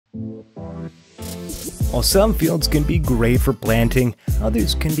While some fields can be great for planting,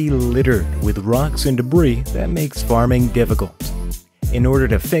 others can be littered with rocks and debris that makes farming difficult. In order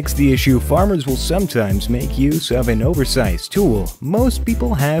to fix the issue, farmers will sometimes make use of an oversized tool most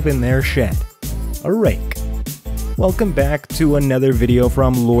people have in their shed, a rake. Welcome back to another video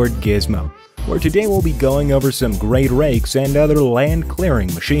from Lord Gizmo, where today we'll be going over some great rakes and other land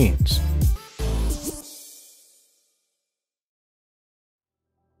clearing machines.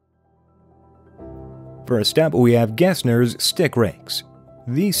 First up, we have GESSNER's stick rakes.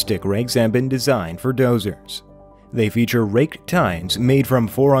 These stick rakes have been designed for dozers. They feature raked tines made from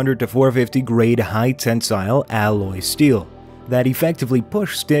 400 to 450 grade high tensile alloy steel that effectively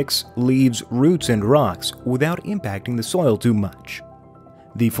push sticks, leaves, roots, and rocks without impacting the soil too much.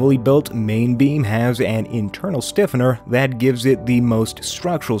 The fully built main beam has an internal stiffener that gives it the most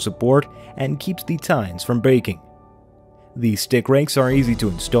structural support and keeps the tines from breaking. These stick rakes are easy to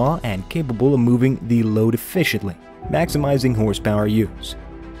install and capable of moving the load efficiently, maximizing horsepower use.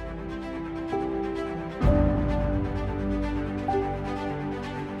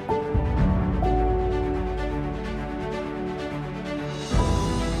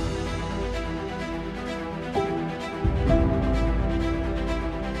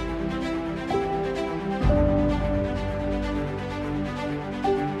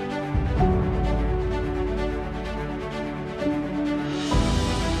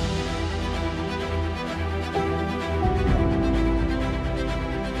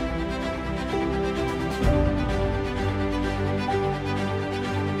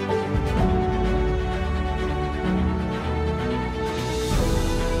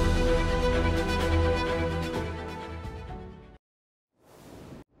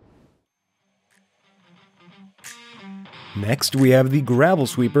 Next, we have the gravel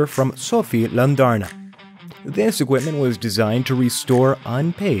sweeper from SOFIELUNDARNA. This equipment was designed to restore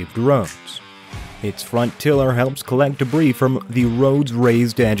unpaved roads. Its front tiller helps collect debris from the road's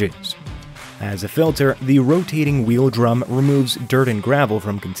raised edges. As a filter, the rotating wheel drum removes dirt and gravel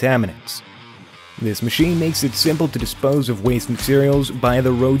from contaminants. This machine makes it simple to dispose of waste materials by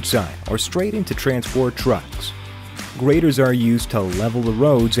the roadside or straight into transport trucks. Graders are used to level the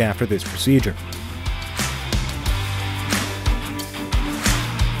roads after this procedure.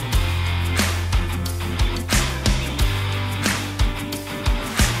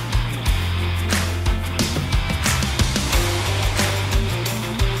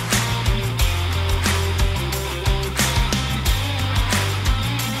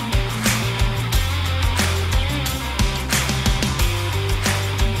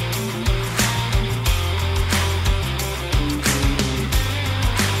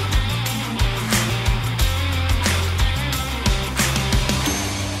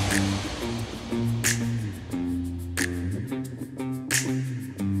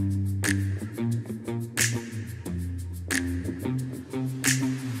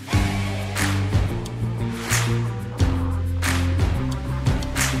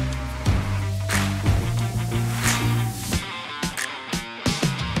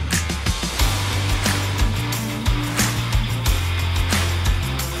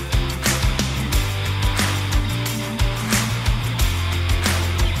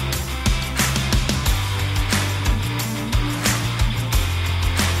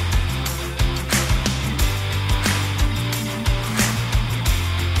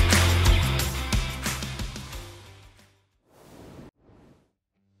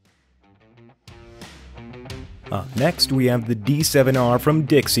 Up next, we have the D7R from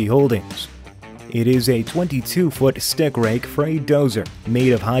DIXIE Holdings. It is a 22-foot stick rake for a dozer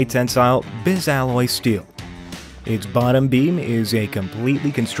made of high-tensile bis-alloy steel. Its bottom beam is a completely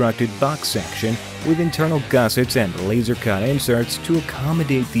constructed box section with internal gussets and laser-cut inserts to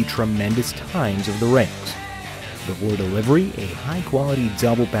accommodate the tremendous tines of the rakes. Before delivery, a high-quality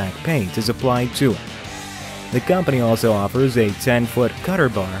double-pack paint is applied to it. The company also offers a 10-foot cutter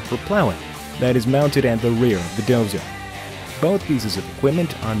bar for plowing that is mounted at the rear of the dozer. Both pieces of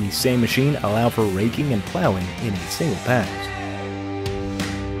equipment on the same machine allow for raking and plowing in a single pass.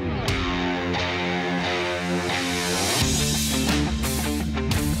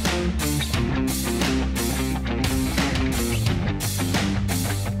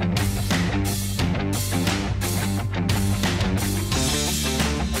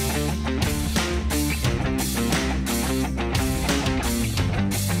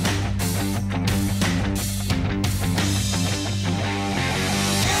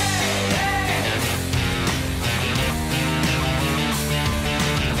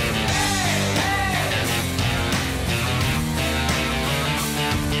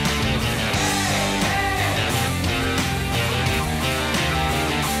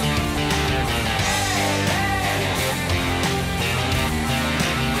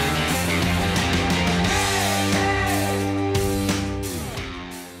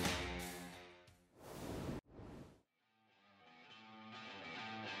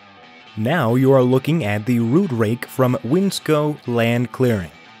 Now you are looking at the root rake from WINSCO Land Clearing.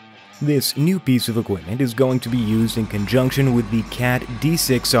 This new piece of equipment is going to be used in conjunction with the CAT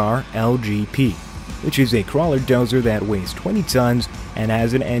D6R LGP, which is a crawler dozer that weighs 20 tons and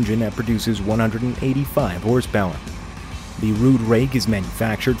has an engine that produces 185 horsepower. The root rake is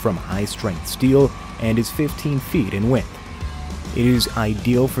manufactured from high-strength steel and is 15 feet in width. It is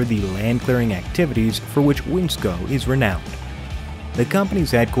ideal for the land clearing activities for which WINSCO is renowned. The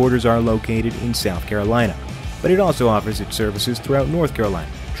company's headquarters are located in South Carolina, but it also offers its services throughout North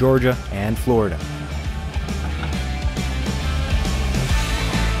Carolina, Georgia, and Florida.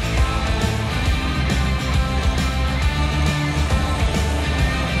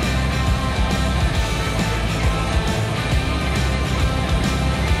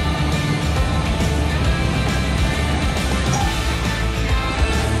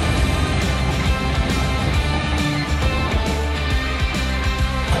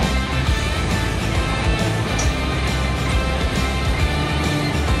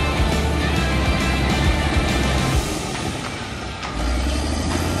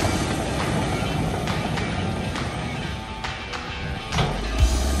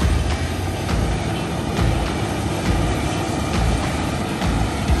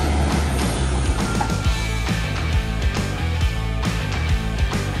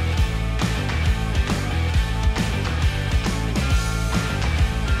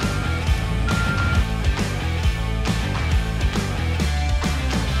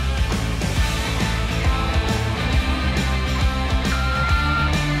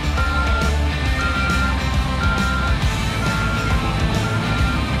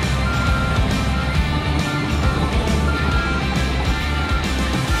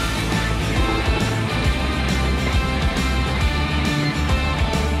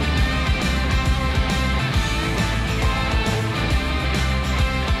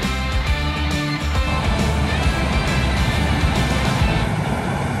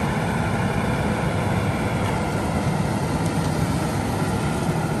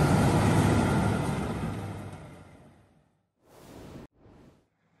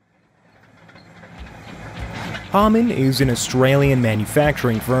 Harman is an Australian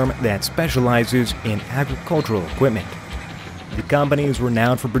manufacturing firm that specializes in agricultural equipment. The company is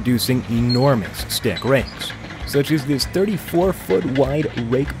renowned for producing enormous stick rakes, such as this 34-foot wide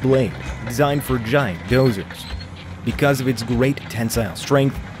rake blade designed for giant dozers. Because of its great tensile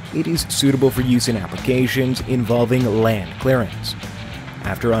strength, it is suitable for use in applications involving land clearance.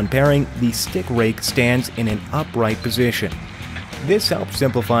 After unpairing, the stick rake stands in an upright position. This helps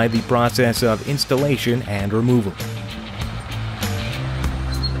simplify the process of installation and removal.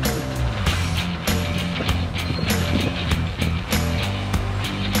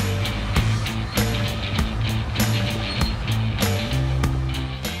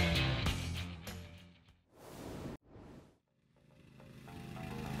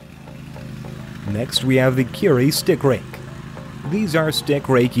 Next, we have the CURRIE stick rake. These are stick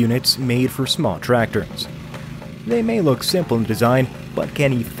rake units made for small tractors. They may look simple in design, but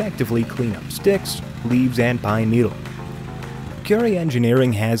can effectively clean up sticks, leaves, and pine needle. CURRIE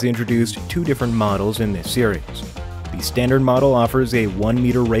Engineering has introduced two different models in this series. The standard model offers a 1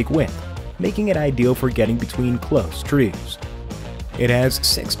 meter rake width, making it ideal for getting between close trees. It has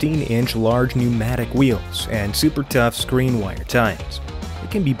 16-inch large pneumatic wheels and super tough screen wire tines. It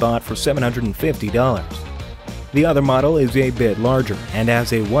can be bought for $750. The other model is a bit larger and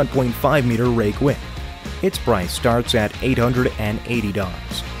has a 1.5 meter rake width. Its price starts at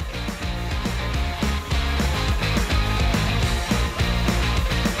 $880.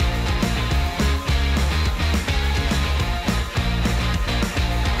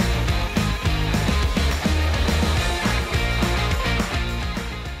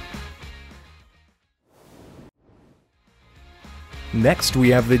 Next, we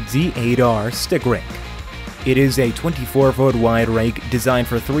have the D8R stick rake. It is a 24-foot wide rake designed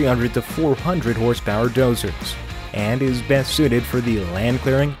for 300 to 400 horsepower dozers, and is best suited for the land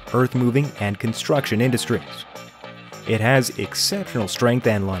clearing, earth moving, and construction industries. It has exceptional strength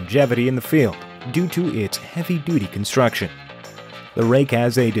and longevity in the field due to its heavy-duty construction. The rake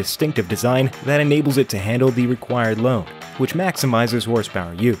has a distinctive design that enables it to handle the required load, which maximizes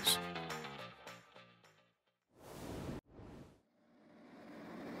horsepower use.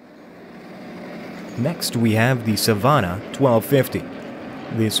 Next, we have the SAVANNAH 1250.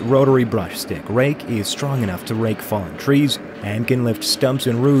 This rotary brush stick rake is strong enough to rake fallen trees and can lift stumps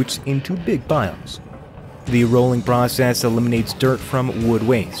and roots into big piles. The rolling process eliminates dirt from wood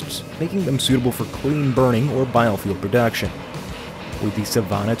wastes, making them suitable for clean burning or biofuel production. With the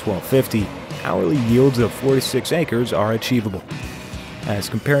SAVANNAH 1250, hourly yields of 4 to 6 acres are achievable. As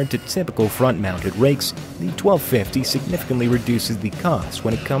compared to typical front-mounted rakes, the 1250 significantly reduces the cost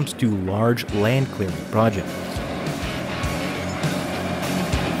when it comes to large land clearing projects.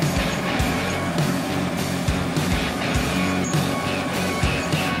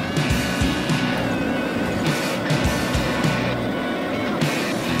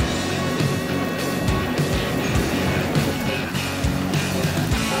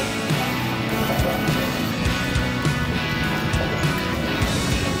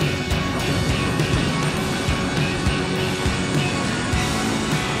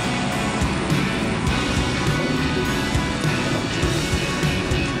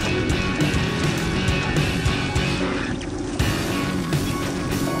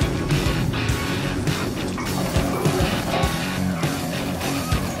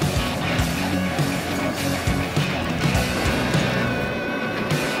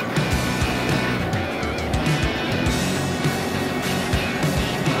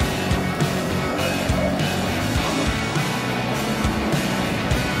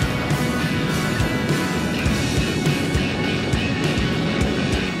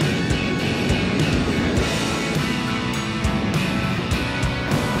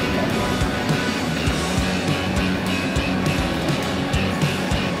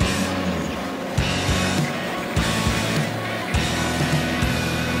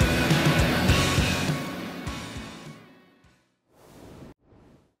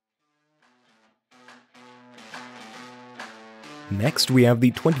 Next, we have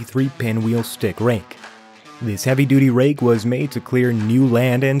the 23 pinwheel stick rake. This heavy-duty rake was made to clear new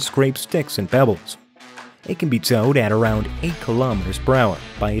land and scrape sticks and pebbles. It can be towed at around 8 km per hour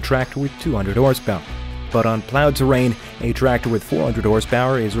by a tractor with 200 horsepower, but on plowed terrain, a tractor with 400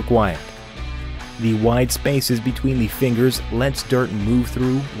 horsepower is required. The wide spaces between the fingers lets dirt move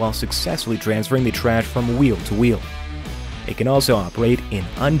through while successfully transferring the trash from wheel to wheel. It can also operate in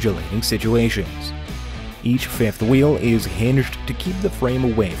undulating situations. Each fifth wheel is hinged to keep the frame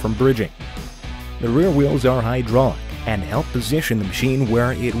away from bridging. The rear wheels are hydraulic and help position the machine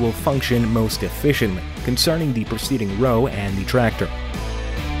where it will function most efficiently concerning the preceding row and the tractor.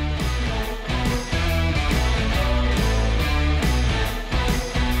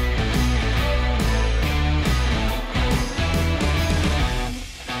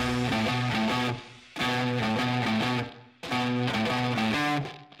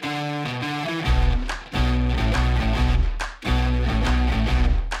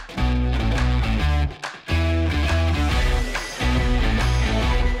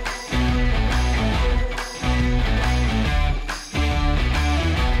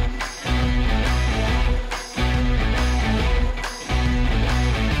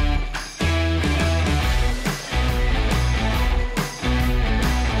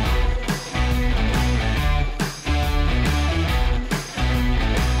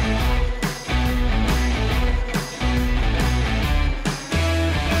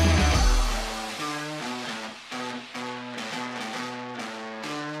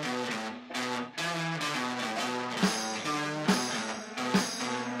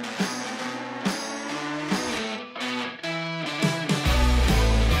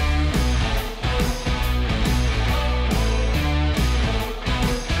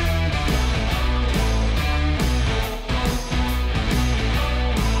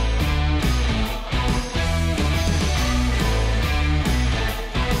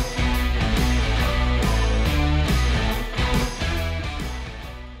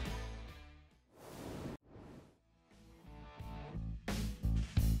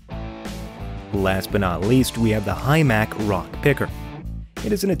 Last but not least, we have the HIMAC rock picker.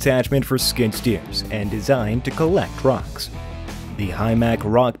 It is an attachment for skid steers and designed to collect rocks. The HIMAC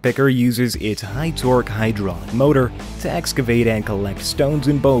rock picker uses its high-torque hydraulic motor to excavate and collect stones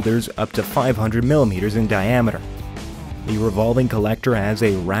and boulders up to 500 mm in diameter. The revolving collector has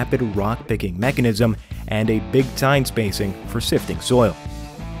a rapid rock-picking mechanism and a big tine spacing for sifting soil.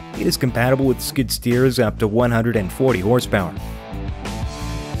 It is compatible with skid steers up to 140 horsepower.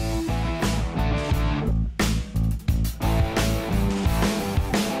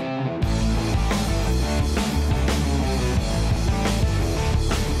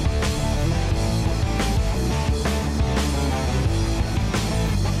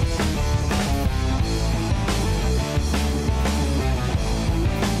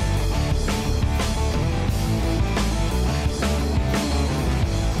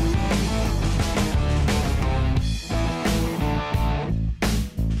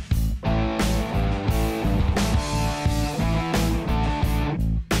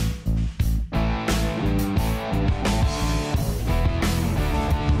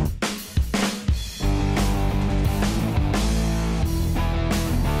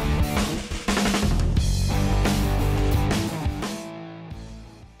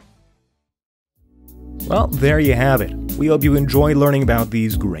 Well, there you have it. We hope you enjoy learning about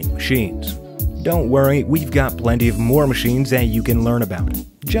these great machines. Don't worry, we've got plenty of more machines that you can learn about.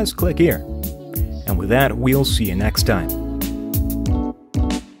 Just click here. And with that, we'll see you next time.